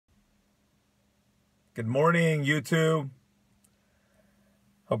Good morning, YouTube.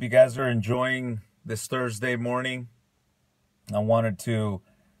 Hope you guys are enjoying this Thursday morning. I wanted to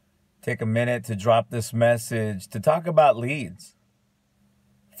take a minute to drop this message to talk about leads,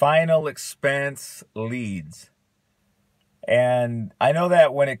 final expense leads. And I know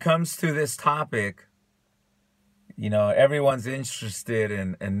that when it comes to this topic, everyone's interested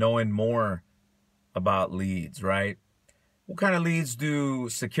in knowing more about leads, right? What kind of leads do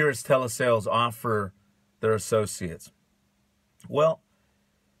Securus Telesales offer their associates? Well,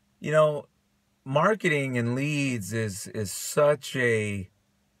 marketing and leads is such a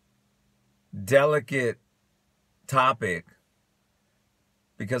delicate topic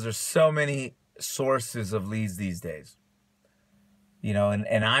because there's so many sources of leads these days.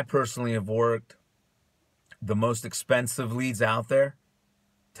 And I personally have worked the most expensive leads out there,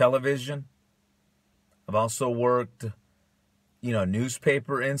 television. I've also worked,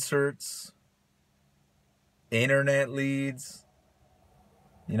 newspaper inserts, internet leads,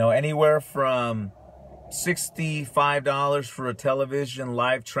 anywhere from $65 for a television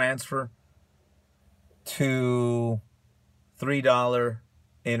live transfer to $3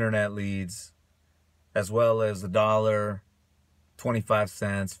 internet leads, as well as $1, 25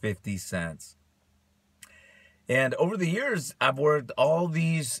 cents, 50 cents. And over the years, I've worked all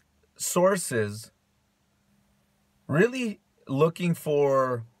these sources, really looking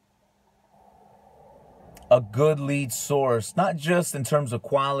for a good lead source, not just in terms of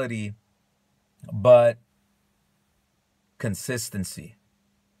quality, but consistency.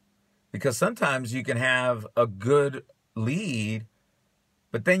 Because sometimes you can have a good lead,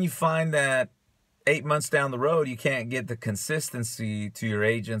 but then you find that 8 months down the road, you can't get the consistency to your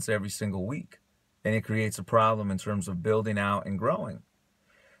agents every single week. And it creates a problem in terms of building out and growing.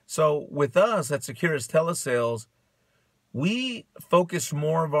 So with us at Securus Telesales, we focus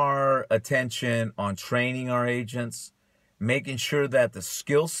more of our attention on training our agents, making sure that the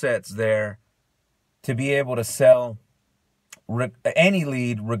skill set's there to be able to sell any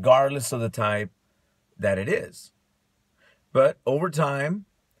lead regardless of the type that it is. But over time,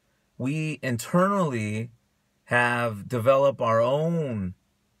 we internally have developed our own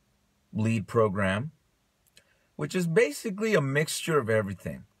lead program, which is basically a mixture of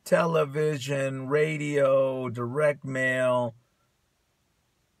everything. Television, radio, direct mail,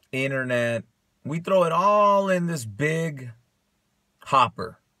 internet. We throw it all in this big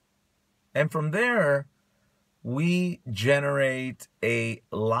hopper. And from there, we generate a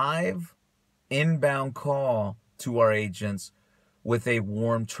live inbound call to our agents with a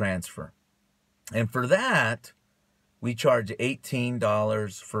warm transfer. And for that, we charge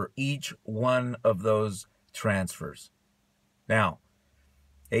 $18 for each one of those transfers. Now,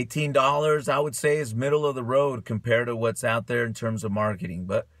 $18, I would say, is middle of the road compared to what's out there in terms of marketing.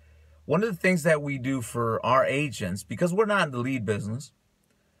 But one of the things that we do for our agents, because we're not in the lead business,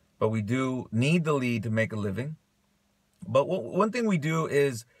 but we do need the lead to make a living. But one thing we do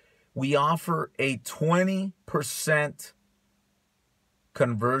is we offer a 20%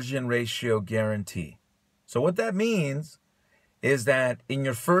 conversion ratio guarantee. So what that means is that in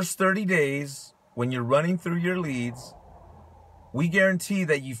your first 30 days, when you're running through your leads, we guarantee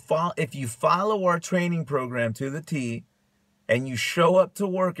that if you follow our training program to the T and you show up to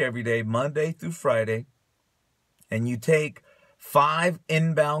work every day, Monday through Friday, and you take 5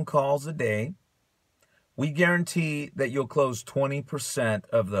 inbound calls a day, we guarantee that you'll close 20%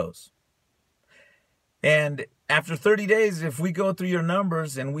 of those. And after 30 days, if we go through your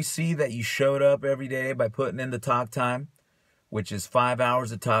numbers and we see that you showed up every day by putting in the talk time, which is 5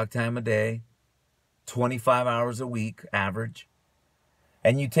 hours of talk time a day, 25 hours a week average,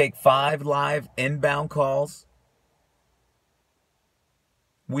 and you take 5 live inbound calls,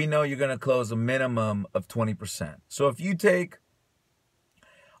 we know you're going to close a minimum of 20%. So if you take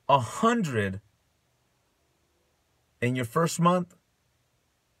 100 in your first month,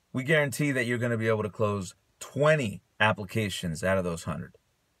 we guarantee that you're going to be able to close 20 applications out of those 100.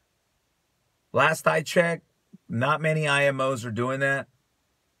 Last I checked, not many IMOs are doing that.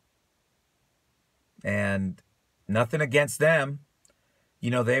 And nothing against them.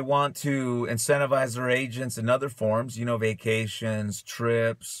 They want to incentivize their agents in other forms, vacations,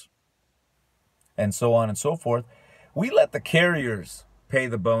 trips, and so on and so forth. We let the carriers pay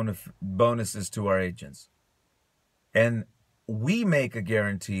the bonuses to our agents. And we make a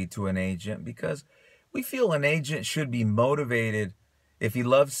guarantee to an agent because we feel an agent should be motivated, if he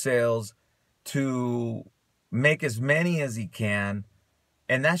loves sales, to make as many as he can.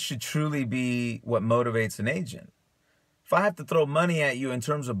 And that should truly be what motivates an agent. If I have to throw money at you in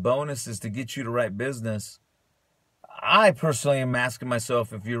terms of bonuses to get you to write business, I personally am asking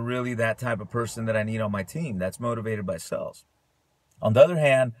myself if you're really that type of person that I need on my team that's motivated by sales. On the other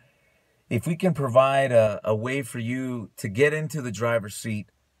hand, if we can provide a way for you to get into the driver's seat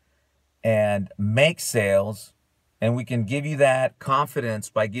and make sales, and we can give you that confidence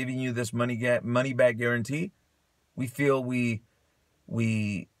by giving you this money back guarantee, we feel we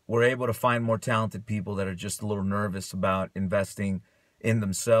were able to find more talented people that are just a little nervous about investing in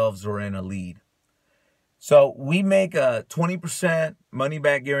themselves or in a lead. So we make a 20% money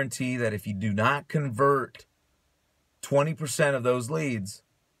back guarantee that if you do not convert 20% of those leads,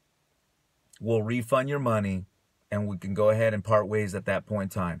 we'll refund your money and we can go ahead and part ways at that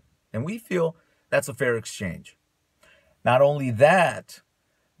point in time. And we feel that's a fair exchange. Not only that,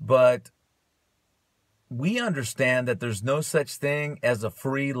 but we understand that there's no such thing as a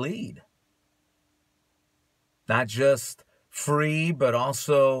free lead. Not just free, but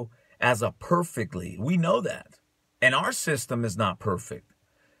also as a perfect lead. We know that. And our system is not perfect.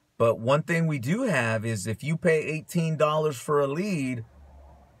 But one thing we do have is if you pay $18 for a lead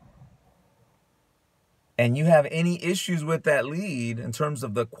and you have any issues with that lead in terms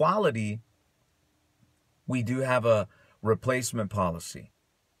of the quality, we do have a replacement policy.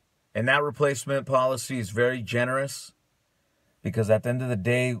 And that replacement policy is very generous because at the end of the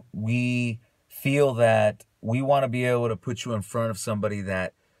day, we feel that we want to be able to put you in front of somebody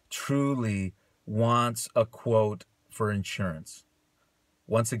that truly wants a quote for insurance.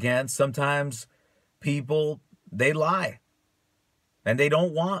 Once again, sometimes people, they lie and they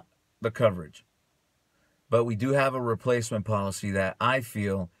don't want the coverage. But we do have a replacement policy that I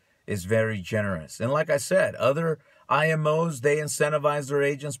feel is very generous. And like I said, other IMOs, they incentivize their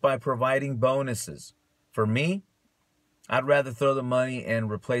agents by providing bonuses. For me, I'd rather throw the money in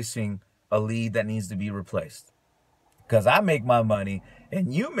replacing a lead that needs to be replaced. Because I make my money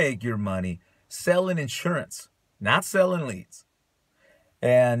and you make your money selling insurance, not selling leads.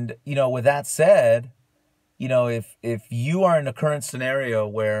 And, with that said, if you are in the current scenario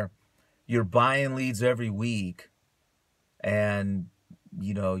where you're buying leads every week and,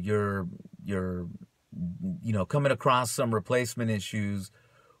 you're coming across some replacement issues,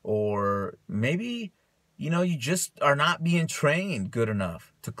 or maybe, you just are not being trained good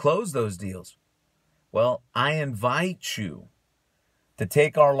enough to close those deals. Well, I invite you to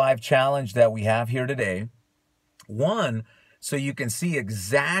take our live challenge that we have here today. One, so you can see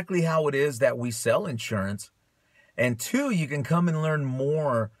exactly how it is that we sell insurance. And two, you can come and learn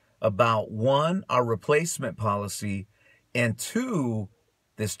more about, one, our replacement policy, and two,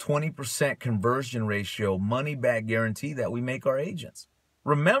 this 20% conversion ratio money back guarantee that we make our agents.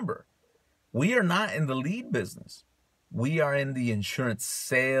 Remember, we are not in the lead business. We are in the insurance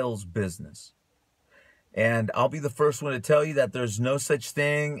sales business. And I'll be the first one to tell you that there's no such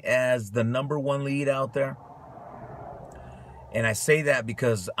thing as the number one lead out there. And I say that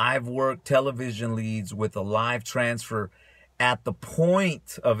because I've worked television leads with a live transfer at the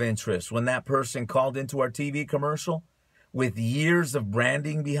point of interest when that person called into our TV commercial with years of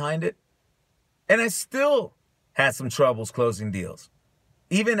branding behind it. And I still had some troubles closing deals.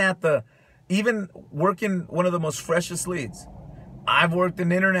 Even working one of the most freshest leads. I've worked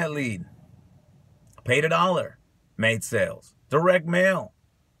an internet lead. Paid $1, made sales. Direct mail,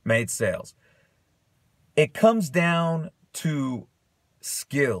 made sales. It comes down to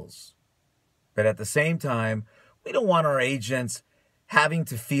skills. But at the same time, we don't want our agents having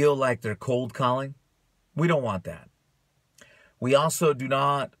to feel like they're cold calling. We don't want that. We also do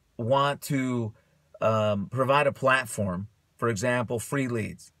not want to provide a platform, for example, free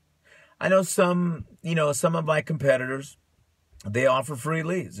leads. I know some of my competitors, they offer free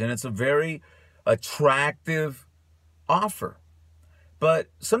leads, and it's a very attractive offer. But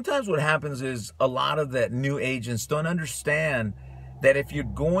sometimes what happens is a lot of the new agents don't understand that if you're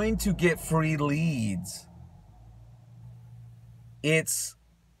going to get free leads, it's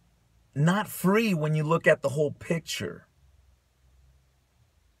not free when you look at the whole picture.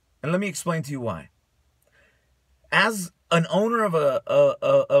 And let me explain to you why. As an owner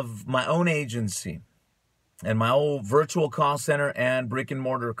of my own agency and my old virtual call center and brick and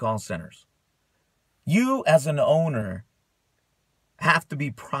mortar call centers, you as an owner have to be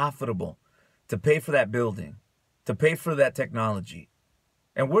profitable to pay for that building, to pay for that technology.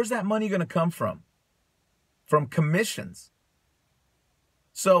 And where's that money going to come from? From commissions.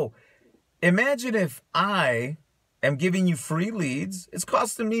 So imagine if I am giving you free leads. It's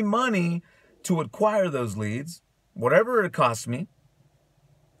costing me money to acquire those leads, whatever it costs me.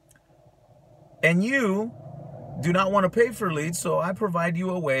 And you do not want to pay for leads, so I provide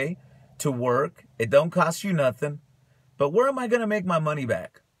you a way to work. It don't cost you nothing. But where am I going to make my money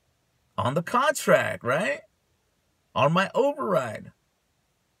back? On the contract, right? on my override.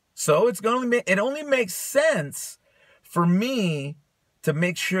 So it only makes sense for me to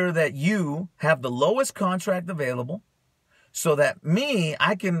make sure that you have the lowest contract available so that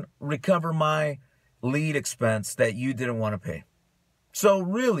I can recover my lead expense that you didn't want to pay. So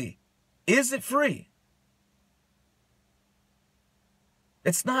really, is it free?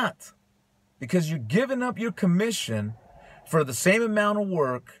 It's not, because you're giving up your commission for the same amount of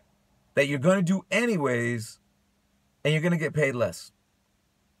work that you're going to do anyways, and you're going to get paid less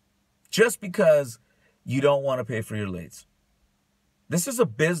just because you don't want to pay for your leads. This is a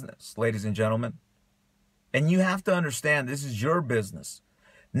business, ladies and gentlemen, and you have to understand this is your business.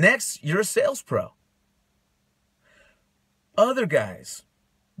 Next, you're a sales pro. Other guys,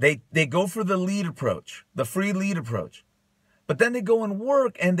 they go for the lead approach, the free lead approach. But then they go and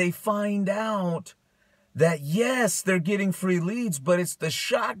work and they find out that, yes, they're getting free leads, but it's the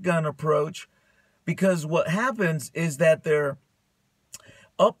shotgun approach, because what happens is that their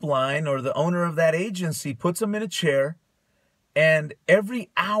upline or the owner of that agency puts them in a chair, and every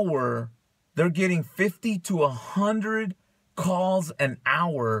hour they're getting 50 to 100 calls an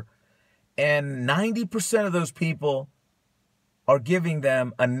hour, and 90% of those people are giving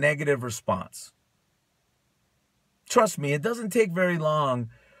them a negative response. Trust me, it doesn't take very long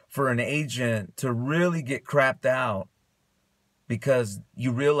for an agent to really get crapped out, because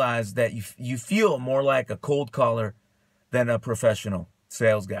you realize that you feel more like a cold caller than a professional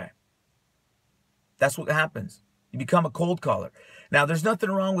sales guy. That's what happens. You become a cold caller. Now, there's nothing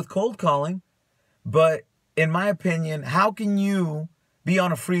wrong with cold calling, but in my opinion, how can you be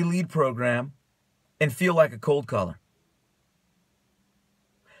on a free lead program and feel like a cold caller?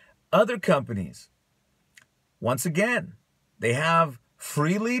 Other companies, once again, they have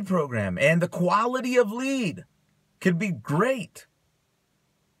free lead program, and the quality of lead could be great.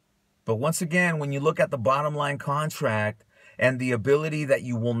 But once again, when you look at the bottom line contract and the ability that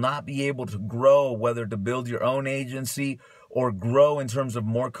you will not be able to grow, whether to build your own agency or grow in terms of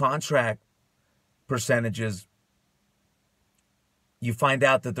more contract percentages, you find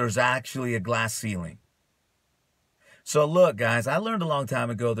out that there's actually a glass ceiling. So look, guys, I learned a long time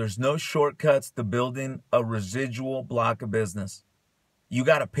ago, there's no shortcuts to building a residual block of business. You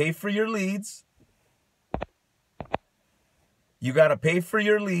got to pay for your leads. You got to pay for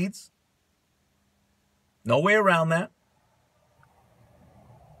your leads. No way around that.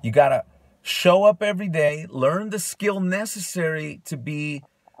 You got to show up every day, learn the skill necessary to be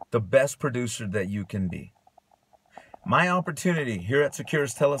the best producer that you can be. My opportunity here at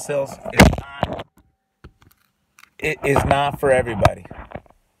Securus Telesales is not for everybody.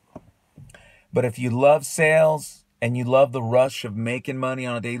 But if you love sales and you love the rush of making money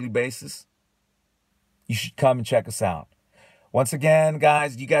on a daily basis, you should come and check us out. Once again,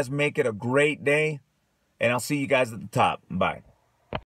 guys, you guys make it a great day, and I'll see you guys at the top. Bye.